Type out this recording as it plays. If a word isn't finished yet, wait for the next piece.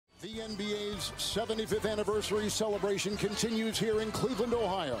The NBA's 75th anniversary celebration continues here in Cleveland,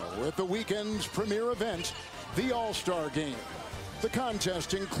 Ohio, with the weekend's premier event, the All-Star Game. The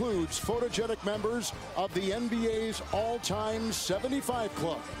contest includes photogenic members of the NBA's all-time 75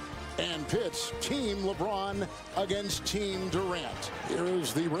 club and pits Team LeBron against Team Durant. Here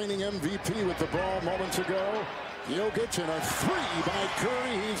is the reigning MVP with the ball moments ago. Jokic, and a three by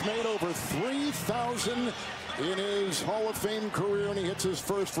Curry. He's made over 3,000 in his Hall of Fame career, and he hits his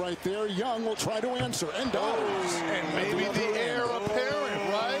first right there. Young will try to answer, and does. And maybe the heir apparent,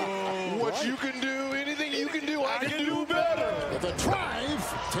 right? What you can do, anything you can do, I can do better. With a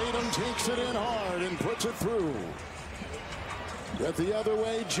drive, Tatum takes it in hard and puts it through. At the other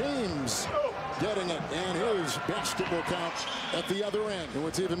way, James getting it, and his basket will count at the other end. And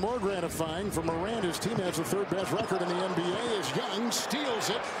what's even more gratifying for Morant, his team has the third best record in the NBA, as Young steals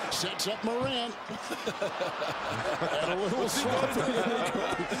it, sets up Morant. And a little slow.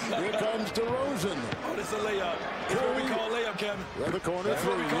 Here comes DeRozan. Oh, this is a layup. It's what we call layup, Kevin. Right the corner That's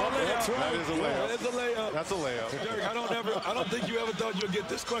three. what we call layup. That's right. That is a layup. That's a layup. That's a layup. Derek, I don't think you ever thought you'd get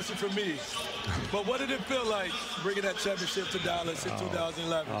this question from me. But what did it feel like bringing that championship to Dallas in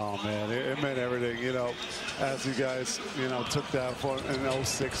 2011? Oh, man, it meant everything. You know, as you guys, you know, took that in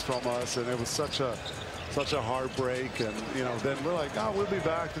 06 from us, and it was such a heartbreak. And, you know, then we're like, oh, we'll be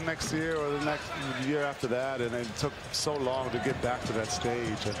back the next year or the next year after that. And it took so long to get back to that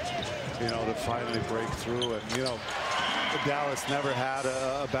stage and, you know, to finally break through. And, you know, Dallas never had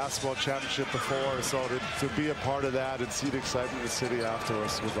a basketball championship before, so to be a part of that and see the excitement in the city after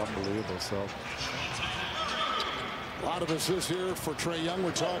us was unbelievable. So. A lot of assists here for Trae Young.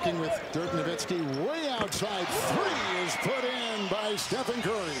 We're talking with Dirk Nowitzki. Way outside. Three is put in by Stephen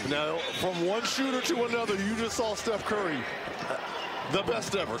Curry. Now, from one shooter to another, you just saw Steph Curry. The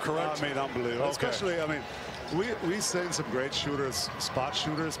best ever, correct? I mean, unbelievable. Okay. Especially, I mean, we've seen some great shooters, spot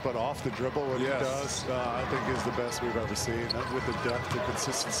shooters, but off the dribble what he does, I think is the best we've ever seen with the depth, the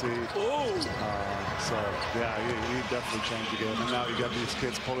consistency. So, yeah, he definitely changed the game. And now you got these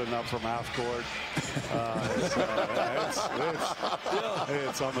kids pulling up from half court.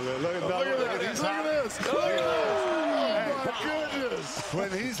 It's unbelievable. Look at this. Oh, my goodness.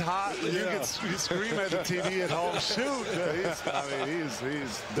 When he's hot, you scream at the TV at home, shoot.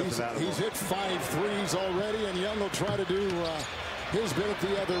 He's different. He's hit 5 threes already, and Young will try to do his bit at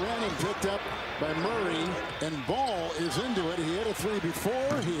the other end, and picked up by Murray, and Ball is into it. He hit a three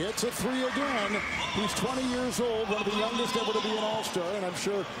before, he hits a three again. He's 20 years old, one of the youngest ever to be an All-Star, and I'm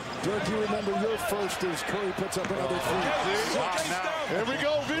sure, Dirk, you remember your first as Curry puts up another three. Here we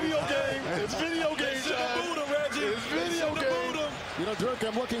go, video game. It's video game time. It's video game. You know, Dirk,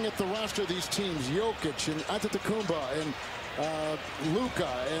 I'm looking at the roster of these teams, Jokic and Antetokounmpo and Luka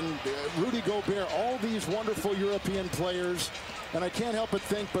and Rudy Gobert, all these wonderful European players. And I can't help but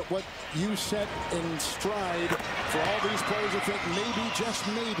think, but what you set in stride for all these players, I think maybe, just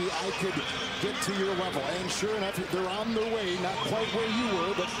maybe, I could get to your level. And sure enough, they're on their way. Not quite where you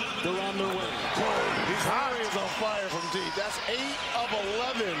were, but they're on their way. Curry is on fire from deep. That's 8 of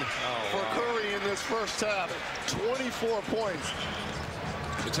 11 for Curry in this first half. 24 points.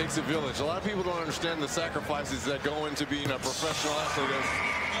 It takes a village. A lot of people don't understand the sacrifices that go into being a professional athlete.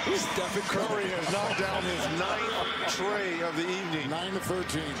 Stephen Curry has knocked down his 9th tray of the evening. 9 to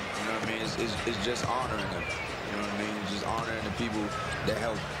 13. You know what I mean? It's just honoring them. You know what I mean? Just honoring the people that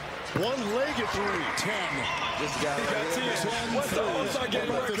help. One-legged three. 10. This guy right here. 10 What's the All-Star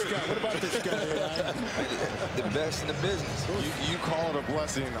game record? What about this guy? The best in the business. You call it a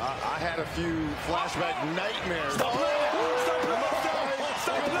blessing. I had a few flashback nightmares. Stop playing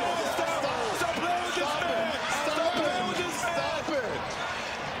with this man. Stop playing with this man. Stop it.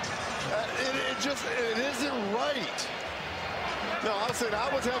 It isn't right. No, I said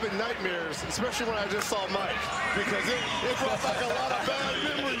I was having nightmares, especially when I just saw Mike, because it brought back a lot of bad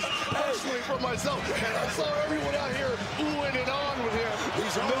memories, personally for myself. And I saw everyone out here oohing and on with him.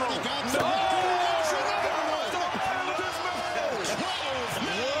 He's already got the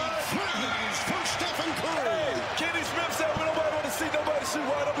for Stephen Curry. Kenny Smith said we nobody want to see nobody shoot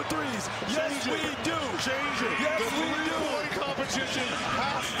wide open threes. Yes, we do. Change it. Yes, the we do. three-point competition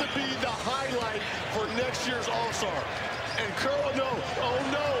has to be the highlight for next year's All-Star. And Curl, no. Oh,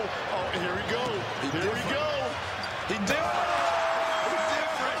 no. Oh, here we go. Here we go. He different.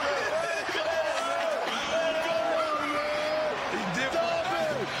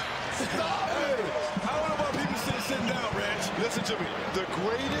 Stop it. I don't know about people sitting down, Reg. Listen to me. The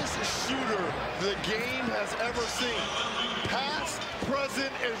greatest shooter the game has ever seen. Past,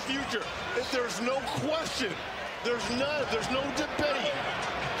 present, and future. If there's no question, there's no debate.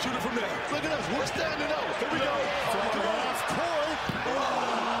 Shoot it from there. Look at us. We're standing up. Here we go. From half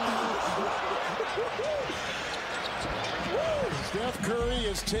court. Steph Curry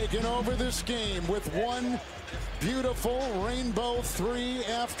has taken over this game with one beautiful rainbow three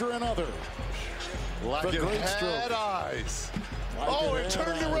after another. Like it had eyes. Oh, it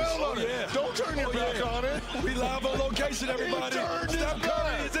turned around on it. Don't turn your back on it. We live on location, everybody. Steph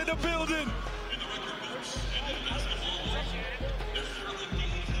Curry is in the building.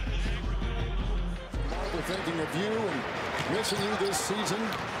 We're thinking of you and missing you this season.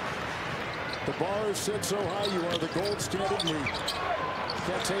 The bar is set so high, you are the gold standard. We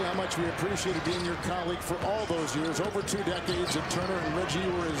can't tell you how much we appreciated being your colleague for all those years. Over 2 decades at Turner, and Reggie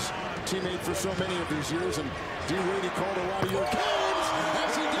were his teammate for so many of these years. And D-Wade, he called a lot of your games,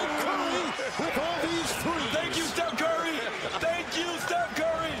 as he did Curry with all these threes. Thank you, Steph Curry. Thank you, Steph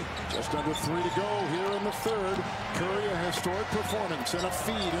Curry. Just under 3 to go here in the third. Curry, a historic performance and a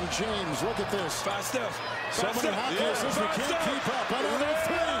feed. And James, look at this. Fast Steph. So many hockey assists, we can't keep up. Another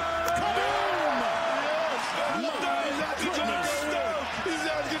three. Kaboom! He's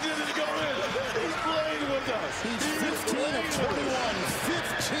asking Jimmy to go in. He's playing with us. He's 15 of 21.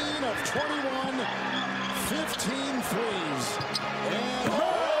 15 of 21. 15 threes. And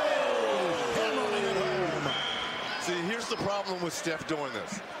hammering it home. See, here's the problem with Steph doing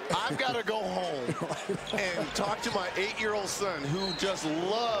this. I've got to go home and talk to my 8-year-old son who just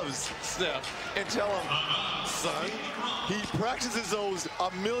loves Steph and tell him, son, he practices those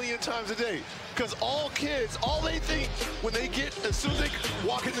a million times a day. Because all kids, all they think when they get, as soon as they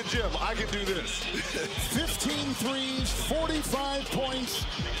walk in the gym, I can do this. 15 threes, 45 points.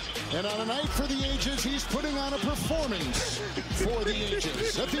 And on a night for the ages, he's putting on a performance for the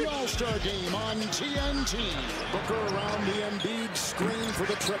ages at the All-Star Game on TNT. Booker around the Embiid screen for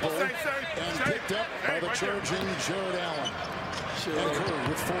the triple and picked up by the charging Jared Allen. And Curry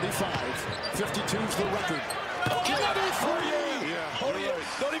with 45. 52's the record. Another three!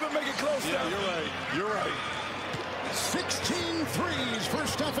 Don't even make it close. Yeah, you're right. 16 threes for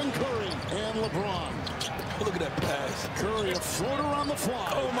Stephen Curry and LeBron. Look at that pass. Curry, a floater on the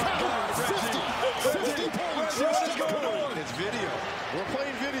fly. Oh, my God. 50 points. What is going on? It's video. We're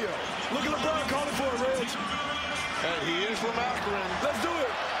playing video. Look at LeBron calling for it, Reg. And he is from Akron. Let's do it.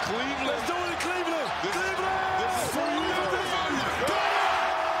 Cleveland. Let's do it in Cleveland. Cleveland. This is for you.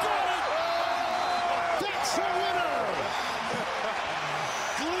 That's a winner.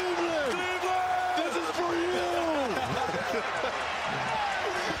 Cleveland. This is for you.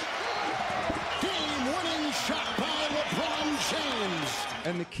 Game-winning shot by LeBron James.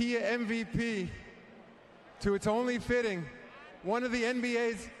 And the Kia MVP, to its only fitting, one of the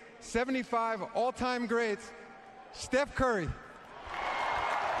NBA's 75 all-time greats, Steph Curry.